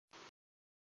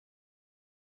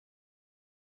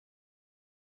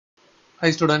Hi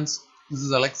students, this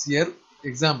is Alex here.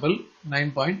 Example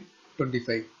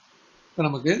 9.25. இப்போ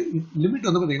நமக்கு limit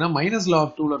வந்து பாத்தீங்கன்னா minus log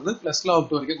 2 ல இருந்து plus log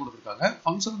 2 வரைக்கும் கொடுத்திருக்காங்க.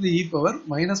 Function of the e power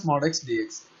minus mod x dx.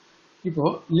 இப்போ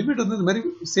லிமிட் வந்து இந்த மாதிரி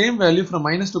same value from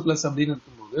minus to plus அப்படின்னு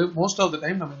இருக்கும்போது most of the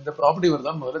time நம்ம இந்த ப்ராப்பர்ட்டி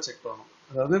வருதான்னு முதல்ல செக் பண்ணணும்.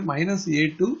 அதாவது minus a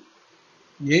to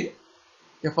a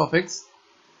f of x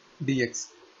dx.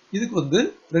 இதுக்கு வந்து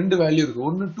ரெண்டு வேல்யூ இருக்கு.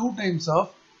 ஒன்னு 2 times of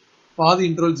பாதி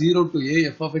interval 0 to a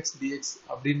f of x dx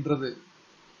அப்படின்றது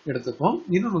எடுத்துப்போம்.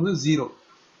 இன்னொன்று வந்து 0.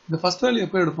 இந்த ஃபர்ஸ்ட் வேல்யூ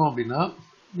எப்போ எடுப்போம் அப்படின்னா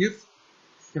if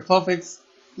f of x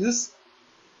is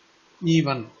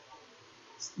even.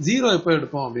 0 எப்போ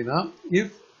எடுப்போம் அப்படின்னா if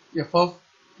f of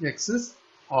x is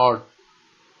odd.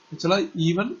 ஆக்சுவலா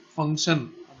ஈவன் ஃபங்க்ஷன்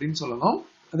அப்படின்னு சொல்லணும்.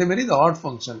 அதே மாதிரி இது ஆட்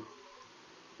ஃபங்க்ஷன்.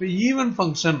 இப்போ ஈவன்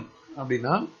ஃபங்க்ஷன்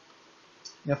அப்படின்னா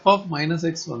f of minus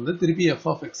x வந்து திருப்பி f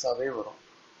of x ஆவே வரும்.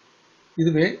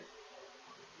 இதுவே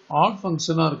ஆட்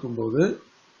ஃபங்க்ஷனா இருக்கும்போது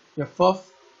f of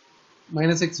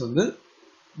minus x வந்து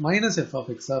minus f of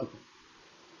x இருக்கும்.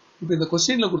 இப்போ இந்த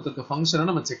கொஸ்டின்ல கொடுத்திருக்க ஃபங்க்ஷனை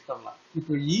நம்ம செக் பண்ணலாம்.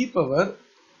 இப்போ e power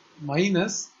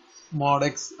minus mod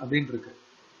x அப்படின்னு இருக்கு.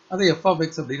 அதை f of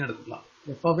x அப்படின்னு எடுத்துக்கலாம்.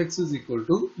 f of x is equal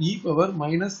to e power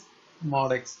minus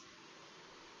mod x.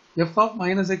 f of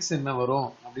minus x என்ன வரும்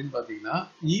அப்படின்னு பார்த்தீங்கன்னா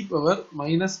e power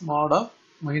minus mod of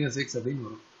minus x அப்படின்னு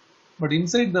வரும். பட்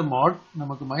இன்சைட் த mod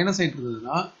நமக்கு மைனஸ் சைன்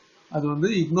இருந்ததுன்னா அது வந்து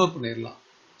இக்னோர் பண்ணிடலாம்.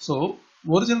 ஸோ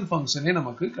ஒரிஜினல் ஃபங்க்ஷனே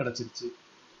நமக்கு கிடைச்சிருச்சு.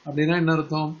 அப்படின்னா என்ன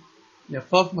அர்த்தம்?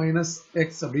 f of minus x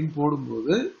அப்படின்னு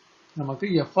போடும்போது நமக்கு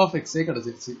f of x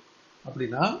கிடைச்சிருச்சு.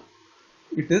 அப்படின்னா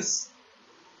it is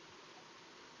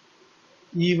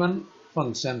even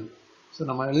function. So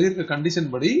நம்ம எழுதியிருக்க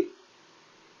கண்டிஷன் படி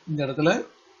இந்த இடத்துல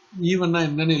ஈவன்னா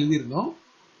என்னன்னு எழுதியிருந்தோம்.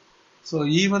 ஸோ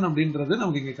ஈவன் அப்படின்றது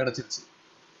நமக்கு இங்கே கிடைச்சிருச்சு.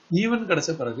 ஈவன்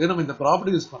கிடைச்ச பிறகு நம்ம இந்த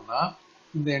ப்ராப்பர்ட்டி யூஸ் பண்ணா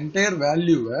இந்த என்டையர்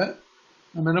வேல்யூவை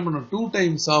நம்ம என்ன பண்ணணும் 2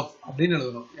 times of அப்படின்னு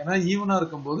எழுதணும். ஏன்னா ஈவனா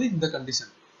இருக்கும்போது இந்த கண்டிஷன்.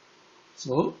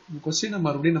 ஸோ இந்த கொஸ்டினை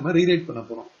மறுபடியும் நம்ம ரீரைட் பண்ண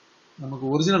போறோம். நமக்கு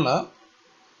ஒரிஜினலா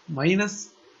மைனஸ்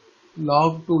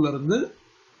லாக் 2ல இருந்து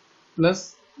plus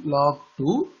log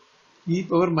 2 e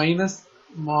power minus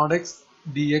மாட் எக்ஸ்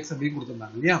டிஎக்ஸ் அப்படின்னு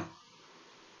கொடுத்துருந்தாங்க இல்லையா?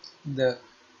 இந்த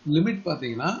லிமிட்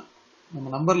பார்த்தீங்கன்னா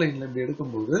நம்ம நம்பர் லைன்ல இப்படி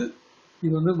எடுக்கும்போது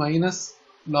இது வந்து மைனஸ்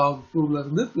லாக் 2ல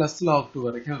இருந்து பிளஸ் லாக் 2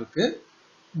 வரைக்கும் இருக்கு.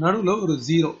 நடுவில் ஒரு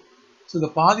 0. ஸோ இதை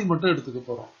பாதி மட்டும் எடுத்துக்க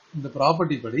போறோம். இந்த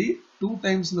ப்ராப்பர்ட்டி படி 2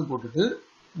 டைம்ஸ்னு போட்டுட்டு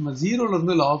நம்ம 0ல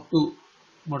இருந்து லாக் 2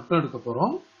 மட்டும் எடுக்க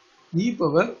போறோம். இ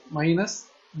பவர் மைனஸ்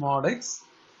மாட் எக்ஸ்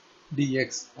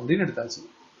டிஎக்ஸ் அப்படின்னு எடுத்தாச்சு.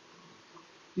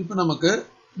 இப்போ நமக்கு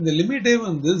இந்த லிமிட்டே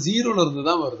வந்து 0ல இருந்து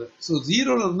தான் வருது. ஸோ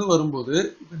 0ல இருந்து வரும்போது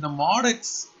இந்த மாட்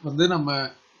எக்ஸ் வந்து நம்ம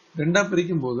ரெண்டா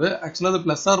பிரிக்கும் போது ஆக்சுவலா அது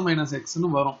பிளஸ் ஆர் மைனஸ்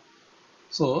எக்ஸ்ன்னு வரும்.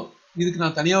 ஸோ இதுக்கு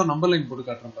நான் தனியாக ஒரு நம்பர் லைன் போட்டு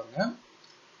காட்டுறேன் பாருங்க.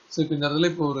 ஸோ இப்போ இந்த இடத்துல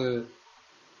இப்போ ஒரு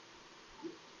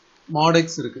mod x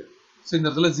இருக்கு. ஸோ இந்த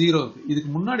இடத்துல 0 இருக்கு. இதுக்கு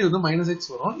முன்னாடி வந்து மைனஸ்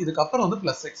எக்ஸ் வரும். இதுக்கப்புறம் வந்து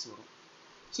பிளஸ் எக்ஸ் வரும்.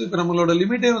 ஸோ இப்போ நம்மளோட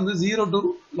லிமிட்டே வந்து 0 to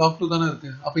log 2 தானே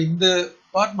இருக்கு. அப்போ இந்த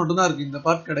பார்ட் மட்டும் தான் இருக்கு. இந்த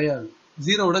பார்ட் கிடையாது.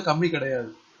 0 கம்மி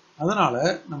கிடையாது. அதனால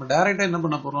நம்ம டைரக்டா என்ன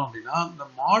பண்ண போறோம் அப்படின்னா இந்த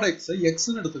mod x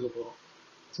எக்ஸ்ன்னு எடுத்துக்க போறோம்.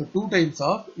 So 2 times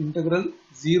of integral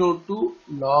 0 to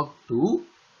log 2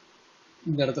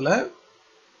 இந்த இடத்துல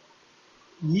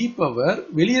e பவர்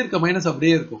வெளியே இருக்க மைனஸ்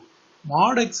அப்படியே இருக்கும்.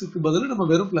 mod xக்கு பதில் நம்ம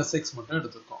வெறும் பிளஸ் எக்ஸ் மட்டும்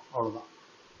எடுத்துருக்கோம். அவ்வளவுதான்.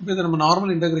 இப்போ இதை நம்ம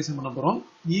நார்மல் இன்டகிரேஷன் பண்ண போறோம்.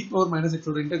 e பவர் மைனஸ்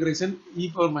எக்ஸோட integration e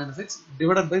power minus X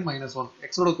divided by minus 1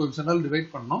 எக்ஸோட கோஎஃபிஷியன்டால் டிவைட்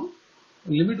பண்ணோம்.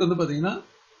 லிமிட் வந்து பாத்தீங்கன்னா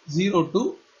 0 to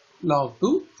log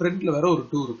 2 ஃப்ரண்ட்ல வேற ஒரு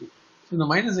 2 இருக்கு. இந்த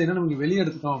மைனஸ் சைனை நமக்கு வெளியே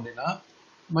எடுத்துட்டோம் அப்படின்னா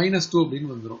மைனஸ் 2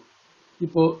 அப்படின்னு வந்துடும்.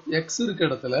 இப்போ எக்ஸ் இருக்க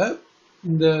இடத்துல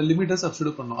இந்த லிமிட்டை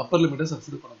சப்ஸ்டிட்யூட் பண்ணோம். அப்பர் லிமிட்டை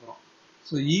சப்ஸ்டிட்யூட் பண்ண போறோம்.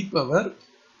 So e power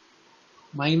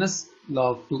minus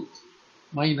log 2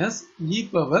 minus e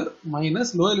power minus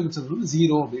lower limits வந்து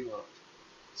 0 அப்படின்னு வரும்.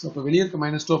 ஸோ இப்போ வெளியே இருக்க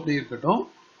மைனஸ் 2 அப்படியே இருக்கட்டும்.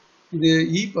 இது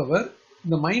e பவர்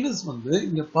இந்த மைனஸ் வந்து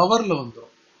இங்க பவர்ல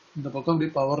வந்துடும். இந்த பக்கம் இப்படி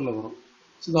பவர்ல வரும்.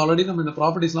 ஸோ இது ஆல்ரெடி நம்ம இந்த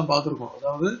ப்ராப்பர்ட்டிஸ்லாம் பார்த்துருக்கோம்.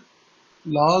 அதாவது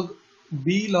log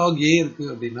b log a இருக்கு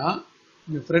அப்படின்னா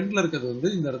இங்க ஃப்ரண்ட்ல இருக்கிறது வந்து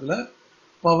இந்த இடத்துல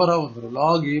பவரா வந்துடும்.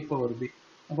 log a power b.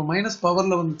 அப்போ மைனஸ்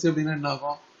பவர்ல வந்துச்சு அப்படின்னா என்ன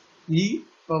ஆகும்? e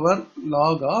power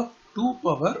log of 2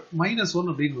 power minus 1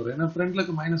 அப்படின்னு வரும். ஏன்னா ஃப்ரண்ட்ல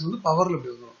இருக்க மைனஸ் வந்து பவர்ல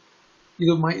அப்படி வந்துடும்.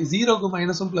 இது 0க்கு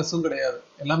மைனஸும் பிளஸும் கிடையாது.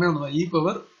 எல்லாமே ஒண்ணுதான். e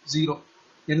பவர் 0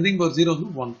 எனிதிங் பவர் 0 வந்து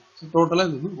 1. ஸோ டோட்டலா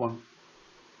இது வந்து 1.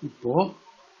 இப்போ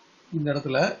இந்த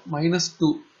இடத்துல மைனஸ்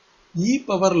 2 e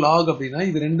பவர் log அப்படின்னா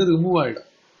இது ரெண்டு ரிமூவ் ஆயிடும்.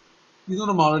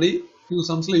 இதுவும் நம்ம ஆல்ரெடி ஃபியூ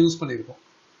சம்ஸ்ல யூஸ் பண்ணியிருக்கோம்.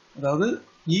 அதாவது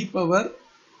e பவர்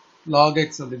log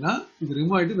x அப்படின்னா இது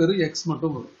ரிமூவ் ஆயிட்டு வெறும் x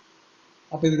மட்டும் வரும்.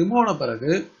 அப்ப இது ரிமூவ் ஆன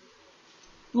பிறகு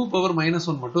 2 பவர் மைனஸ்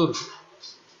 1 மட்டும் இருக்கு.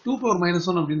 2 பவர் மைனஸ்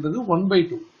 1 அப்படின்றது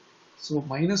 1/2. So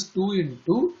minus 2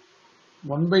 into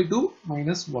 1/2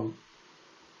 minus 1.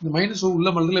 இந்த மைனஸ் உள்ள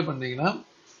மல்டிப்ளை பண்ணீங்கன்னா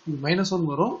இது -1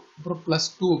 வரும், அப்புறம்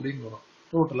 +2 அப்படின்னு வரும்.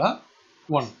 டோட்டலா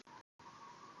 1.